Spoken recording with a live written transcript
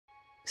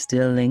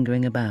Still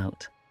lingering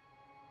about.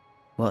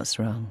 What's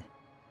wrong?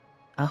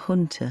 A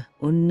hunter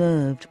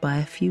unnerved by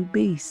a few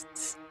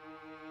beasts?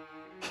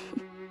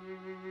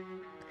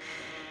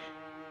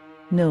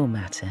 No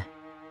matter.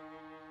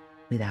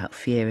 Without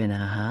fear in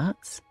our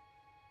hearts,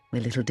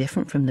 we're little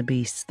different from the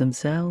beasts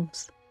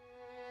themselves.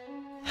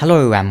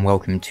 Hello and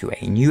welcome to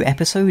a new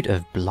episode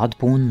of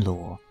Bloodborne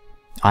Lore.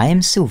 I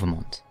am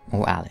Mont,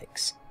 or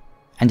Alex,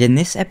 and in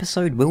this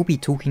episode we'll be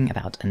talking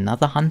about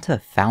another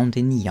hunter found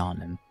in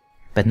Yharnam.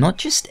 But not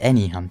just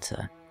any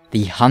hunter,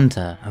 the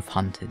hunter of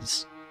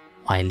hunters,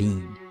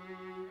 Eileen.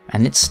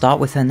 And let's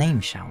start with her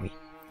name, shall we?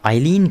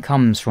 Eileen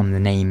comes from the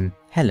name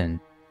Helen,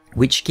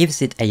 which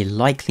gives it a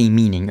likely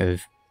meaning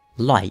of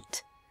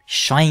light,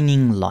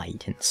 shining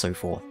light and so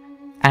forth.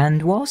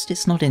 And whilst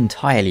it's not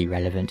entirely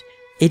relevant,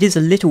 it is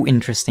a little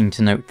interesting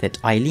to note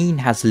that Eileen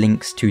has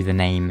links to the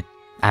name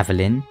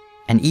Evelyn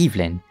and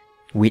Evelyn,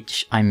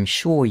 which I'm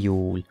sure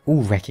you'll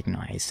all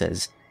recognise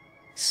as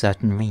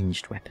certain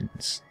ranged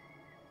weapons.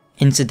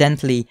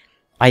 Incidentally,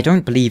 I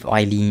don't believe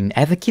Eileen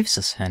ever gives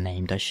us her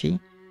name, does she?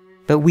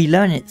 But we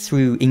learn it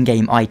through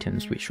in-game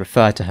items which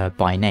refer to her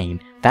by name.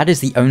 That is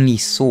the only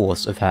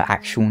source of her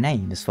actual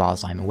name as far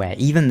as I'm aware.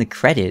 Even the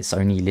credits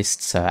only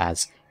lists her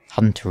as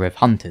Hunter of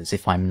Hunters,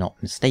 if I'm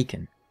not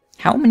mistaken.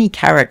 How many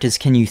characters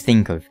can you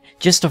think of,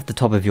 just off the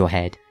top of your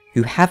head,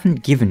 who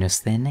haven't given us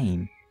their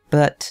name?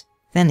 But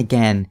then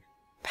again,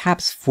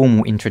 perhaps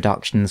formal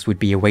introductions would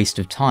be a waste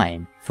of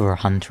time for a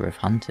Hunter of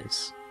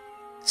Hunters.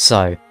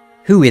 So,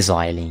 who is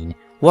Eileen?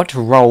 What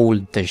role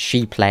does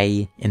she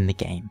play in the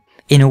game?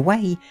 In a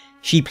way,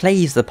 she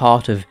plays the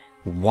part of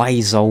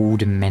wise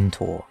old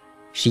mentor.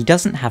 She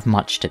doesn't have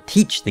much to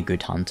teach the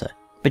good hunter,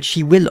 but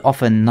she will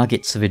offer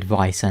nuggets of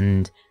advice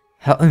and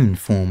her own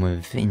form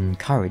of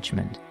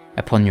encouragement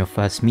upon your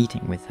first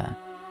meeting with her.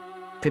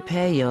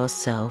 Prepare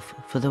yourself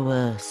for the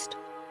worst.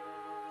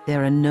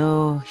 There are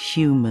no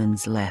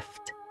humans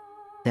left.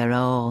 They're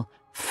all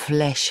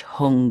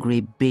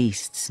flesh-hungry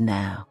beasts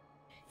now.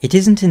 It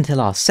isn't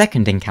until our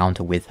second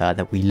encounter with her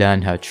that we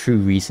learn her true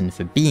reason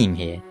for being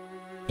here,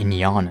 in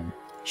Yharnam.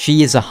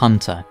 She is a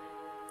hunter,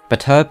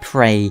 but her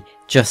prey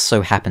just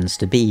so happens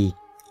to be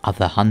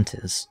other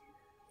hunters.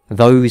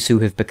 Those who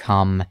have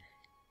become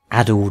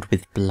addled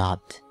with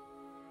blood.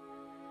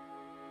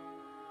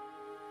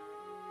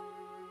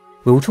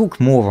 We'll talk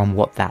more on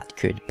what that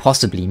could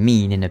possibly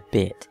mean in a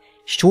bit.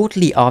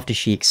 Shortly after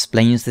she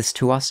explains this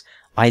to us,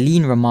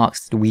 Eileen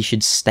remarks that we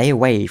should stay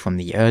away from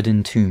the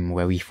earthen tomb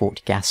where we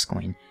fought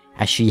Gascoigne,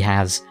 as she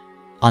has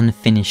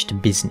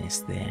unfinished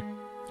business there.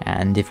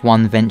 And if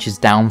one ventures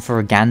down for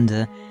a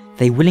gander,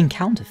 they will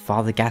encounter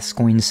Father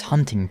Gascoigne's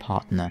hunting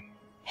partner,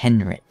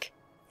 Henryk.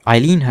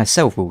 Eileen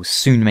herself will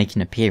soon make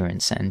an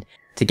appearance, and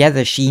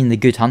together she and the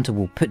good hunter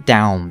will put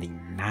down the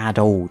mad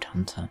old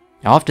hunter.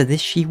 After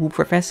this she will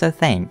profess her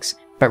thanks,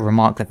 but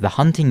remark that the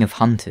hunting of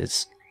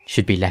hunters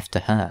should be left to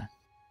her.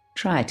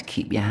 Try to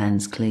keep your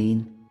hands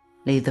clean.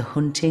 Leave the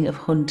hunting of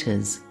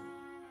hunters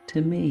to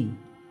me.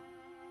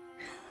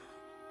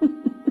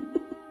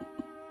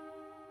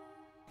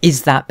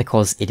 Is that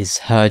because it is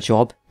her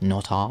job,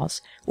 not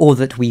ours? Or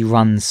that we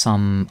run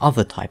some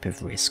other type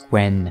of risk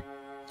when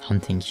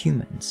hunting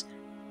humans?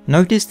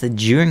 Notice that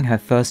during her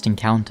first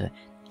encounter,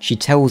 she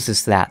tells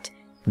us that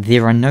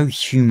there are no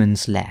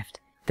humans left.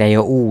 They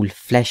are all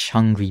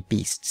flesh-hungry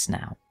beasts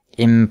now,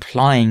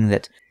 implying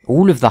that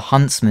all of the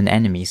huntsman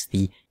enemies,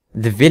 the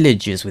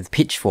villagers with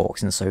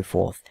pitchforks and so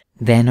forth,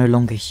 they're no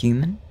longer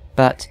human.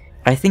 But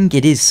I think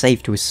it is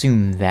safe to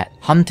assume that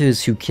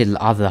hunters who kill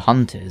other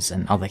hunters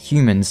and other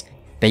humans,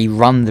 they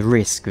run the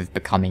risk of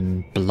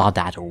becoming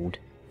blood-addled,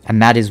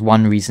 and that is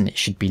one reason it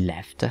should be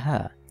left to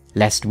her,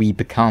 lest we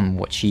become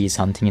what she is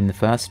hunting in the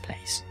first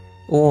place.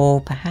 Or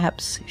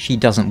perhaps she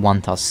doesn't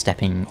want us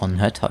stepping on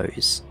her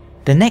toes.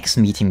 The next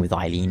meeting with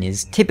Eileen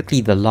is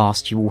typically the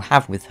last you will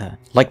have with her.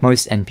 Like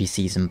most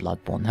NPCs in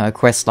Bloodborne, her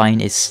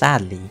questline is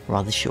sadly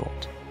rather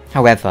short.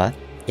 However,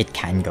 it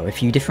can go a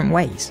few different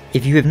ways.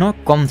 If you have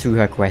not gone through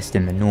her quest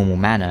in the normal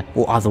manner,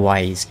 or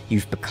otherwise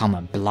you've become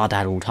a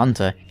blood-addled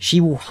hunter, she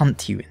will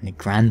hunt you in the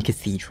Grand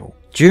Cathedral.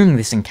 During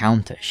this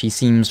encounter, she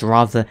seems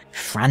rather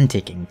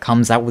frantic and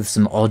comes out with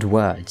some odd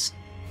words.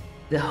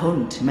 The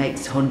hunt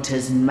makes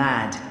hunters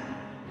mad.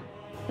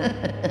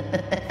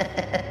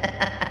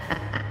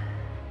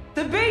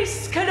 The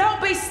beasts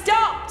cannot be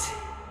stopped!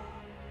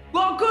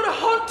 What good are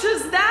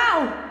hunters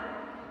now?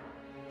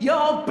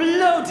 Your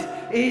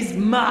blood is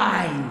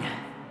mine!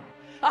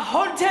 A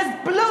hunter's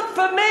blood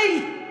for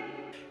me!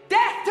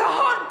 Death to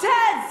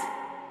hunters!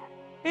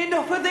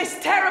 Enough of this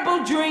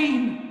terrible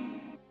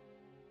dream!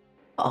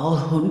 All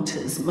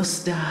hunters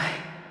must die.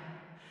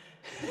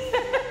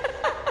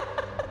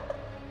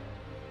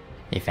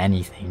 If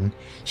anything,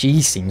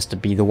 she seems to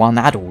be the one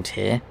addled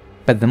here.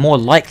 But the more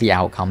likely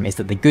outcome is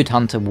that the good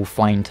hunter will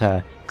find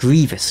her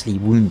grievously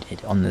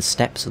wounded on the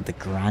steps of the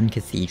Grand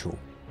Cathedral.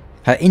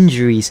 Her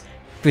injuries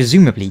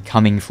presumably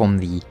coming from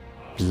the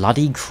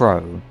Bloody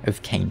Crow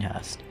of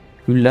Canehurst,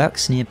 who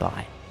lurks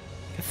nearby.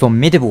 A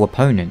formidable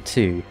opponent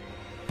too,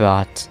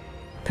 but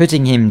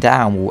putting him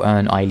down will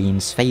earn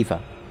Eileen's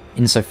favour,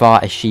 insofar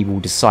as she will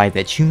decide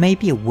that you may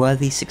be a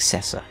worthy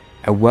successor,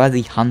 a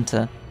worthy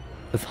hunter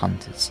of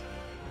hunters.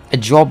 A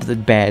job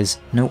that bears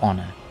no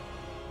honour,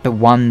 but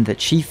one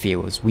that she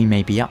feels we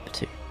may be up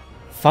to.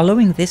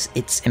 Following this,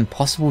 it's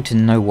impossible to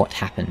know what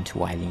happened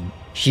to Eileen.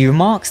 She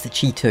remarks that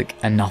she took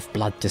enough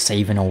blood to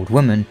save an old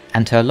woman,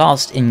 and her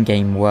last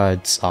in-game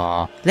words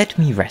are, "Let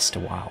me rest a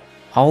while.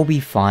 I'll be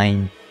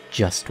fine,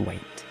 just wait."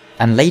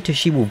 And later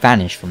she will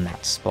vanish from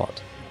that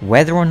spot.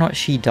 Whether or not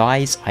she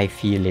dies, I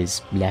feel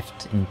is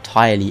left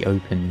entirely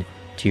open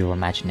to your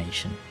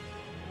imagination.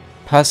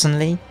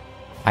 Personally,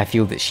 I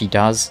feel that she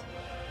does,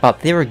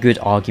 but there are good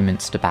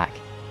arguments to back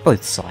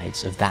both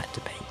sides of that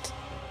debate.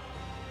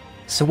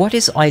 So what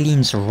is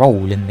Eileen's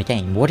role in the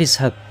game? What is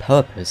her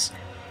purpose?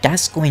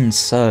 Gascoigne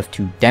served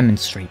to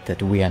demonstrate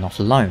that we are not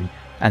alone,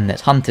 and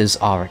that hunters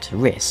are at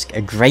risk,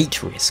 a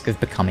great risk of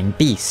becoming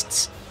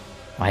beasts.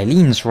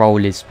 Eileen's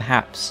role is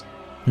perhaps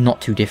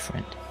not too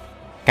different.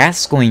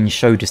 Gascoigne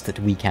showed us that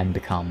we can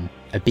become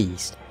a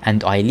beast,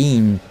 and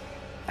Eileen,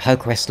 her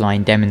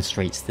questline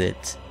demonstrates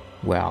that,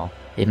 well,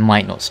 it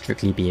might not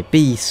strictly be a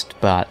beast,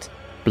 but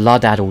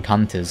blood-addled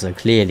hunters are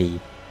clearly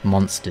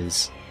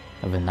monsters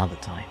of another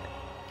type.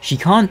 She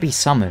can't be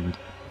summoned,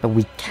 but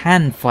we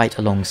can fight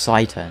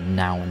alongside her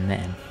now and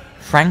then.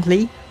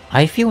 Frankly,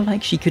 I feel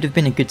like she could have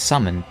been a good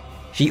summon.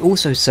 She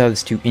also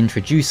serves to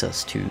introduce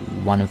us to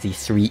one of the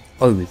 3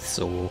 oaths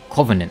or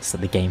covenants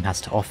that the game has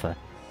to offer,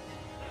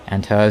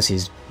 and hers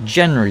is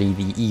generally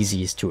the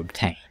easiest to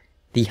obtain.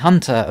 The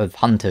Hunter of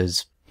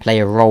Hunters play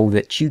a role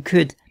that you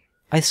could,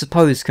 I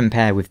suppose,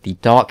 compare with the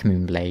Dark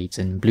Moonblades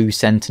and Blue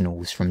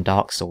Sentinels from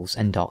Dark Souls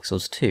and Dark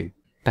Souls 2,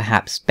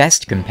 perhaps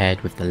best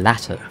compared with the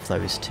latter of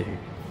those two.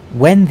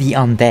 When the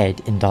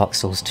undead in Dark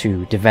Souls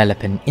 2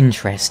 develop an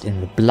interest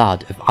in the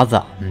blood of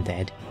other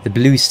undead, the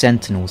Blue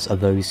Sentinels are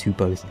those who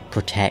both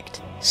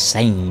protect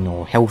sane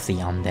or healthy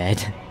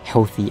undead,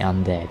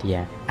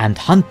 and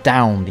hunt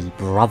down the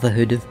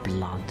Brotherhood of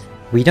Blood.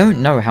 We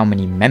don't know how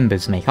many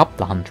members make up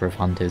the Hunter of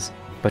Hunters,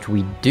 but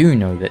we do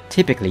know that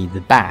typically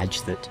the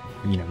badge that,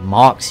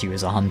 marks you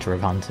as a Hunter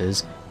of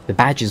Hunters, the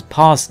badge is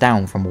passed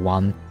down from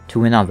one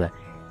to another,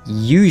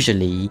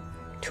 usually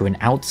to an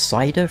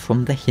outsider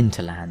from the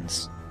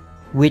hinterlands.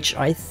 Which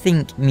I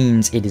think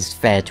means it is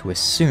fair to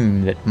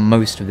assume that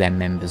most of their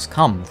members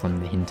come from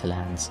the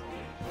hinterlands.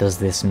 Does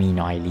this mean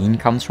Eileen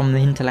comes from the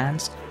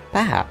hinterlands?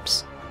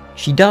 Perhaps.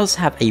 She does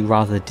have a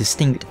rather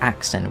distinct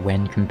accent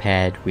when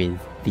compared with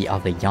the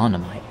other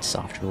Yharnamites,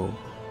 after all.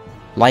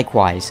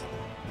 Likewise,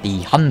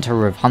 the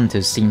Hunter of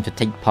Hunters seem to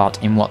take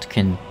part in what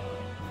can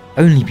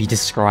only be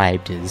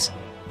described as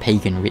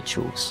pagan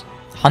rituals.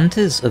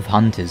 Hunters of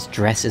Hunters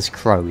dress as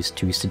crows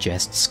to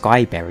suggest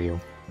sky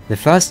burial. The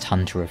first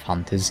Hunter of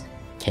Hunters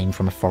came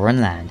from a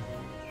foreign land,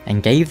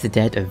 and gave the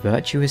dead a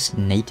virtuous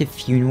native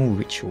funeral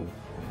ritual,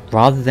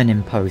 rather than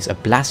impose a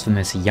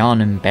blasphemous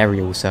Yharnam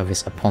burial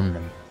service upon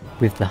them,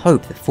 with the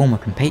hope that former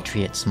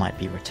compatriots might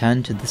be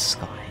returned to the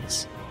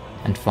skies,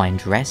 and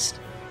find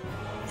rest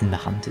in the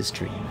hunter's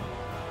dream.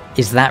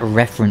 Is that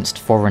referenced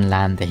foreign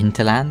land the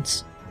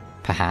hinterlands?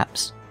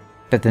 Perhaps,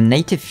 but the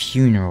native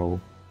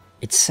funeral,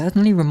 it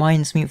certainly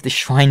reminds me of the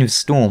Shrine of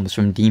Storms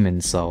from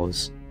Demon's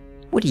Souls.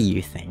 What do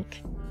you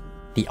think?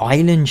 The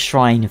island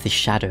shrine of the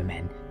Shadow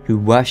Men, who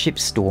worship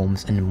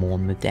storms and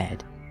mourn the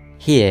dead.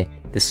 Here,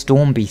 the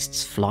storm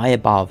beasts fly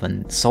above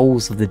and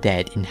souls of the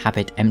dead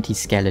inhabit empty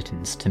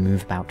skeletons to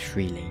move about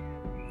freely.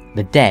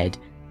 The dead,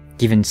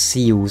 given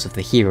seals of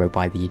the hero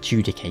by the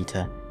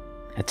Adjudicator,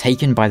 are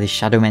taken by the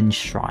Shadow Men's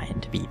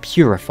shrine to be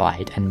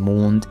purified and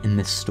mourned in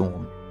the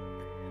storm.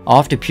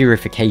 After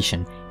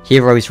purification,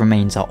 heroes'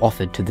 remains are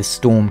offered to the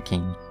Storm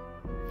King.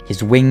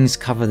 His wings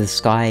cover the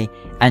sky,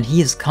 and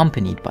he is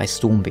accompanied by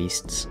storm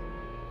beasts.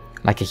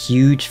 Like a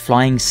huge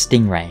flying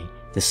stingray,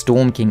 the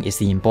Storm King is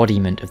the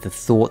embodiment of the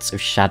thoughts of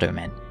Shadow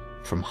Men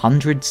from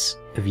hundreds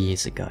of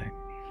years ago.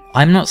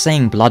 I'm not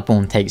saying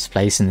Bloodborne takes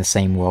place in the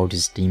same world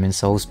as Demon's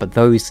Souls, but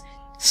those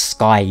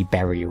sky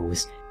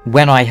burials.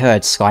 When I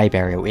heard sky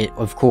burial, it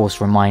of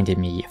course reminded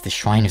me of the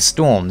Shrine of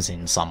Storms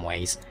in some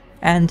ways,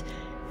 and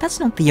that's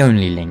not the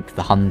only link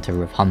the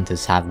Hunter of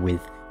Hunters have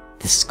with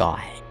the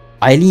sky.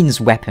 Eileen's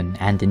weapon,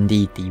 and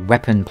indeed the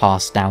weapon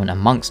passed down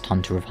amongst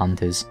Hunter of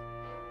Hunters,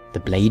 the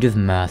Blade of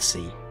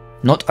Mercy.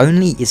 Not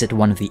only is it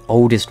one of the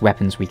oldest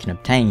weapons we can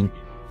obtain,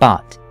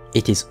 but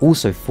it is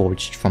also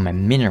forged from a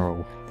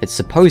mineral that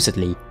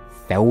supposedly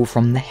fell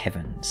from the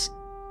heavens.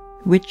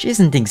 Which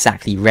isn't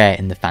exactly rare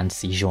in the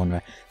fantasy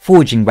genre.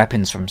 Forging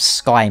weapons from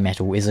sky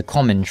metal is a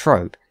common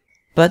trope,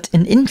 but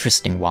an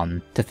interesting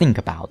one to think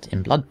about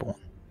in Bloodborne,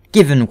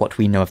 given what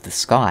we know of the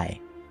sky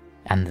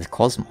and the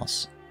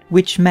cosmos,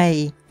 which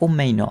may or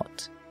may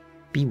not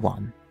be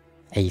one.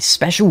 A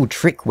special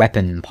trick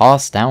weapon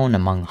passed down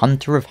among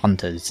Hunter of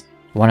Hunters,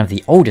 one of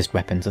the oldest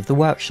weapons of the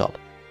workshop,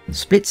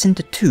 splits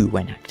into two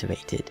when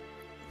activated.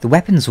 The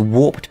weapon's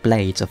warped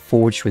blades are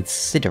forged with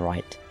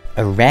siderite,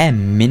 a rare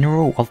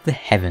mineral of the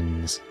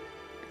heavens.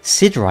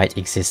 Siderite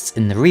exists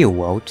in the real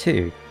world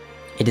too.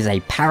 It is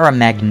a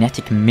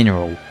paramagnetic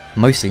mineral,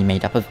 mostly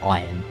made up of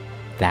iron,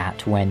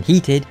 that, when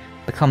heated,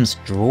 becomes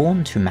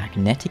drawn to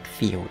magnetic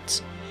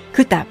fields.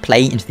 Could that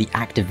play into the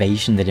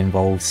activation that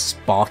involves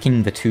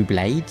sparking the two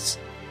blades?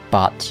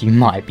 But you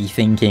might be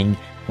thinking,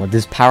 what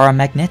does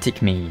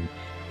paramagnetic mean?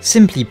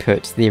 Simply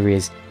put, there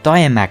is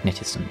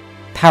diamagnetism,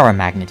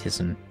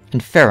 paramagnetism,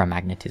 and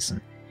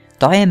ferromagnetism.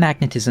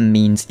 Diamagnetism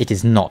means it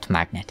is not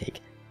magnetic.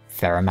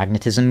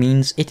 Ferromagnetism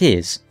means it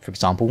is, for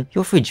example,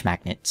 your fridge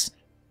magnets.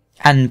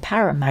 And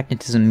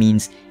paramagnetism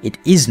means it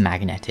is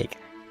magnetic,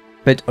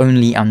 but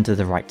only under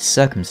the right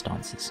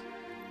circumstances,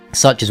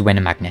 such as when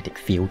a magnetic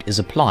field is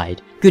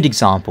applied. Good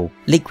example,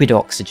 liquid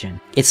oxygen.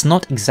 It's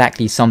not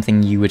exactly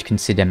something you would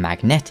consider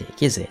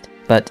magnetic, is it?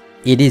 But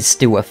it is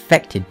still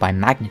affected by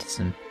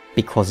magnetism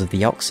because of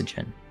the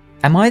oxygen.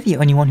 Am I the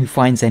only one who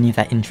finds any of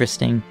that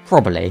interesting?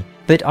 Probably,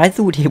 but I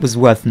thought it was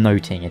worth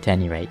noting at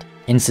any rate.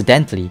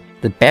 Incidentally,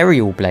 the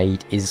burial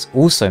blade is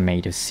also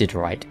made of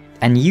siderite,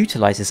 and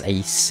utilises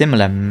a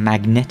similar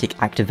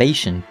magnetic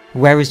activation,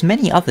 whereas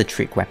many other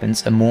trick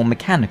weapons are more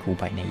mechanical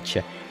by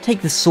nature.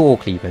 Take the saw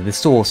cleaver, the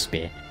saw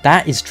spear.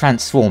 That is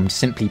transformed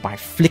simply by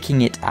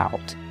flicking it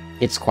out.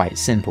 It's quite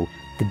simple.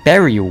 The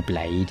burial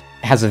blade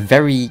has a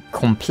very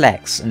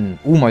complex and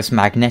almost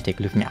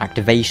magnetic looking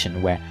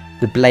activation where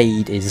the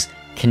blade is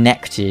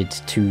connected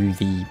to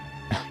the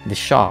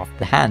shaft,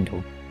 the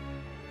handle.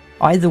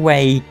 Either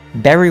way,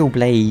 Burial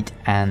Blade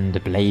and the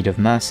Blade of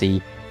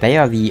Mercy, they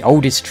are the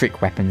oldest trick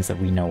weapons that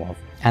we know of,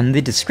 and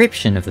the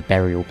description of the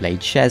Burial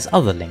Blade shares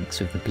other links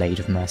with the Blade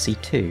of Mercy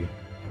too.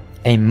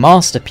 A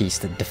masterpiece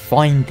that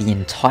defined the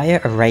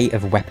entire array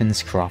of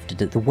weapons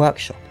crafted at the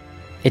workshop.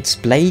 Its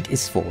blade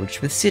is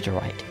forged with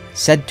siderite,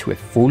 said to have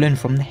fallen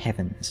from the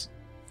heavens.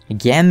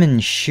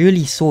 Gehrman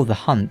surely saw the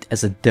hunt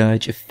as a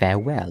dirge of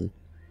farewell,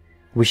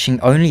 wishing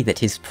only that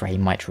his prey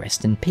might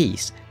rest in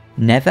peace,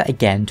 never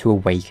again to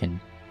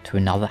awaken to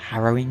another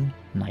harrowing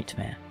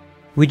nightmare.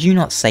 Would you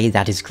not say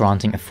that is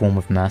granting a form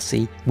of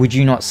mercy? Would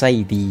you not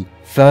say the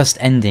first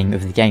ending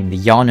of the game, the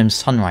Yharnam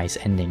Sunrise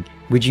ending,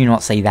 would you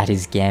not say that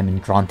is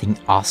Gehrman granting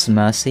us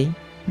mercy?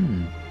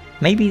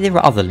 Maybe there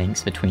are other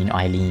links between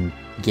Eileen,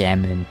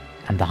 Gehrman,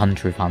 and the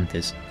Hunter of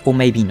Hunters, or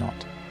maybe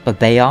not. But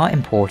they are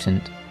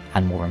important,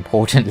 and more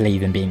importantly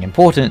than being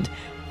important,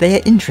 they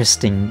are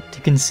interesting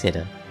to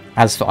consider.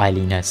 As for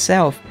Eileen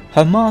herself,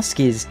 her mask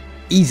is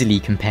easily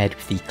compared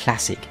with the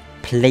classic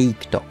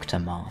Plague Doctor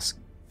mask.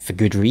 For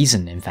good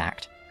reason, in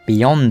fact.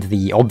 Beyond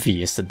the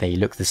obvious that they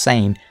look the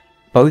same,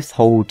 both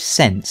hold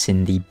sense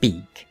in the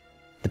beak.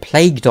 The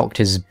Plague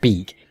Doctor's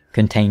beak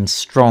contains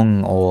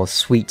strong or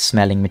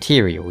sweet-smelling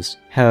materials,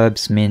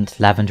 herbs, mint,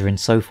 lavender and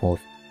so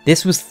forth.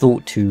 This was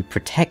thought to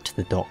protect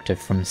the Doctor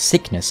from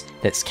sickness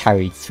that's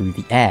carried through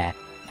the air,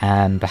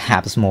 and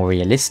perhaps more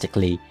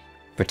realistically,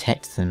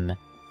 protect them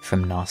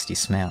from nasty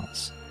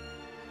smells.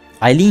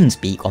 Eileen's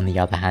beak, on the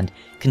other hand,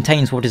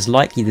 contains what is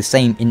likely the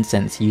same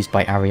incense used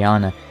by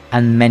Ariana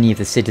and many of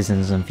the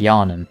citizens of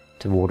Yharnam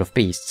to ward off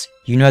beasts.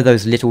 You know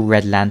those little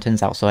red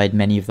lanterns outside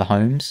many of the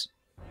homes?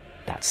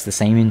 That's the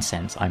same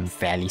incense, I'm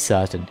fairly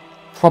certain.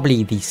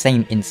 Probably the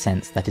same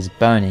incense that is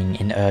burning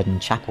in Erden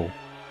Chapel.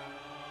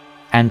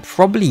 And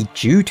probably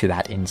due to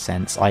that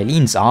incense,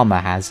 Eileen's armour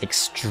has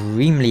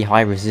extremely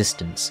high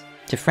resistance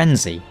to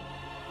frenzy,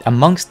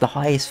 amongst the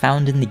highest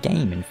found in the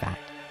game in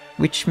fact.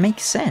 Which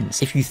makes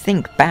sense if you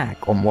think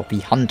back on what the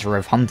Hunter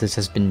of Hunters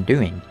has been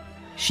doing.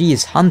 She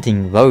is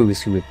hunting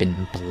those who have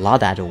been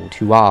blood-addled,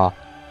 who are,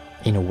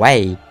 in a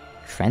way,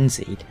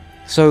 frenzied.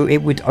 So it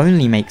would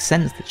only make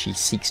sense that she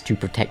seeks to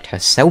protect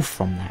herself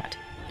from that,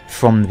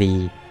 from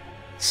the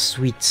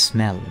sweet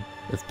smell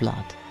of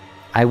blood.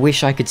 I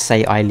wish I could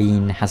say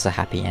Eileen has a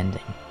happy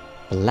ending.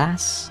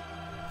 Alas,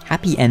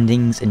 happy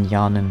endings in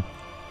Yharnam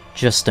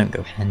just don't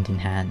go hand in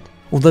hand.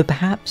 Although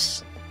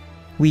perhaps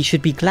we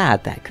should be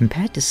glad that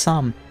compared to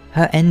some,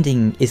 her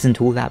ending isn't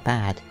all that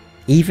bad.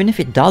 Even if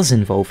it does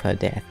involve her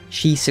death,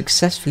 she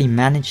successfully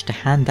managed to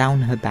hand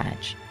down her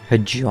badge, her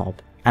job,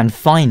 and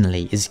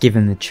finally is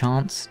given the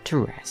chance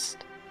to rest.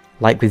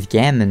 Like with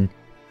Gehrman,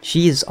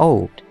 she is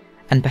old,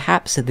 and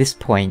perhaps at this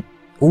point,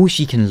 all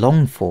she can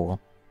long for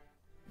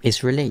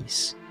is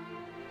release.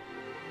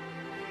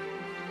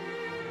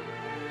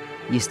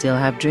 You still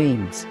have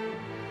dreams?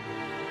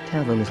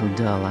 Tell the little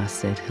doll I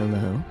said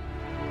hello.